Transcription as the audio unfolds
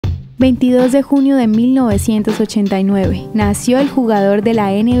22 de junio de 1989, nació el jugador de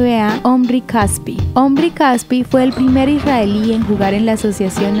la NBA Omri Caspi. Omri Caspi fue el primer israelí en jugar en la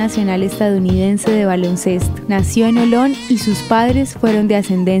Asociación Nacional Estadounidense de Baloncesto. Nació en Olón y sus padres fueron de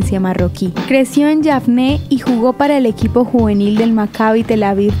ascendencia marroquí. Creció en Yavne y jugó para el equipo juvenil del Maccabi Tel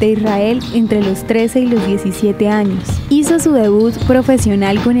Aviv de Israel entre los 13 y los 17 años. Hizo su debut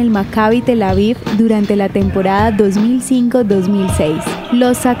profesional con el Maccabi Tel Aviv durante la temporada 2005-2006.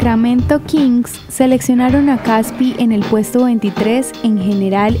 Los Sacramento Kings seleccionaron a Caspi en el puesto 23 en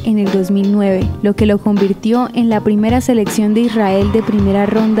general en el 2009, lo que lo convirtió en la primera selección de Israel de primera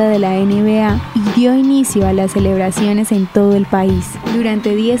ronda de la NBA y dio inicio a las celebraciones en todo el país.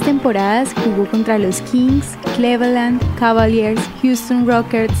 Durante 10 temporadas jugó contra los Kings, Cleveland Cavaliers, Houston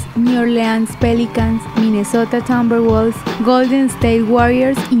Rockets, New Orleans Pelicans, Minnesota Timberwolves, Golden State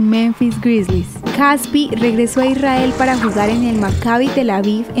Warriors y Memphis Grizzlies. Caspi regresó a Israel para jugar en el Maccabi Tel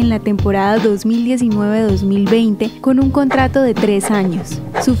Aviv en la temporada 2019-2020 con un contrato de 3 años.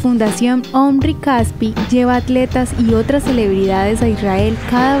 Su fundación Omri Caspi lleva atletas y otras celebridades a Israel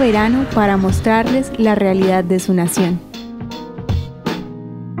cada verano para mostrarles la realidad de su nación.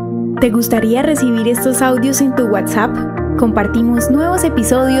 ¿Te gustaría recibir estos audios en tu WhatsApp? Compartimos nuevos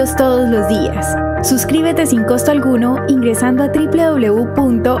episodios todos los días. Suscríbete sin costo alguno ingresando a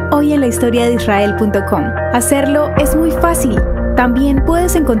www.hoyenlahistoriadeisrael.com. Hacerlo es muy fácil. También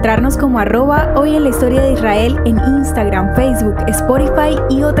puedes encontrarnos como @hoyenlahistoriadeisrael en Instagram, Facebook, Spotify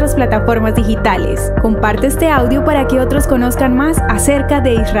y otras plataformas digitales. Comparte este audio para que otros conozcan más acerca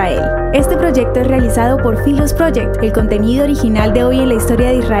de Israel. Este proyecto es realizado por Philos Project. El contenido original de Hoy en la Historia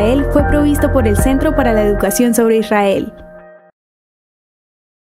de Israel fue provisto por el Centro para la Educación sobre Israel.